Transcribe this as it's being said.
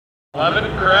11,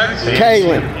 correct?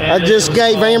 Kaylin, I just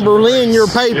gave Amber Lynn your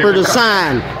paper to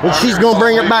sign, and she's going to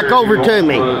bring it back over to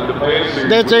me.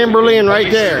 That's Amber Lynn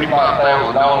right there.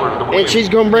 And she's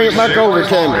going to bring it back over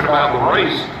to me.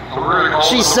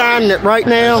 She's signing it right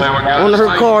now on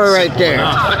her car right there.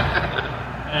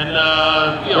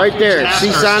 Right there.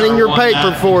 She's signing your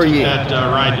paper for you.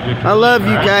 I love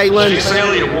you, Kaylin.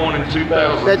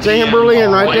 That's Amber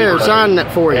Lynn right there signing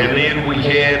it for you. And then we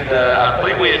had, I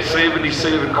think we had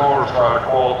 77 cars try to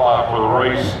qualify for the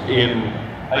race in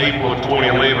April of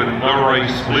 2011, no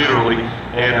race, literally.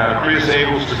 And Chris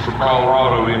Eggleston from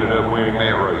Colorado ended up winning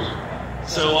that race.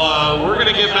 So we're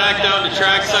going to get back down to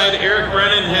trackside. Eric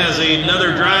Brennan has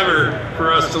another driver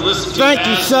for us to listen to. Thank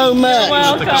you so much.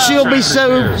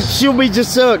 She'll be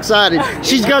just so excited.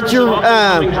 She's got your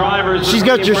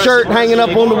shirt hanging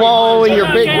up on the wall and your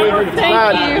big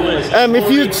Thank you. If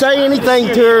you'd say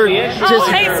anything to her, just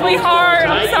hey sweetheart,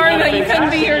 I'm sorry that you couldn't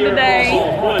be here today.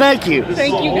 Thank you.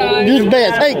 Thank you guys. You're the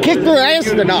best. Hey, kick their ass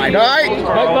tonight, all right?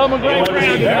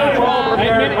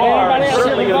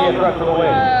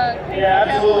 Yeah,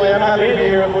 absolutely. I'm happy to be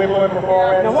here with Wilkesboro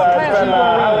Performance. It's been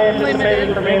highly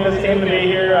anticipated for me and this team to be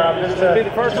here. Just to be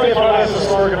part of this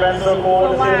historic event, so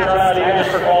cool to see the turnout even just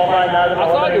for qualifying now. I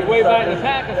saw you way back in the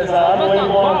pack. It's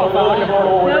unbelievable. We're looking forward to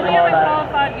what we're doing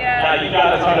tomorrow night. Now, you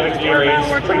got a ton of experience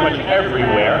pretty much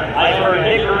everywhere. I've heard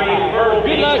Hickory, Myrtle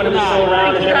Beach when it was still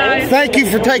around. Thank you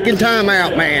for taking time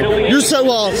out, man. You're so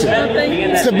awesome.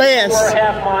 It's the best. For a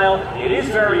half mile, it is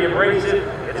very abrasive.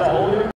 It's a whole new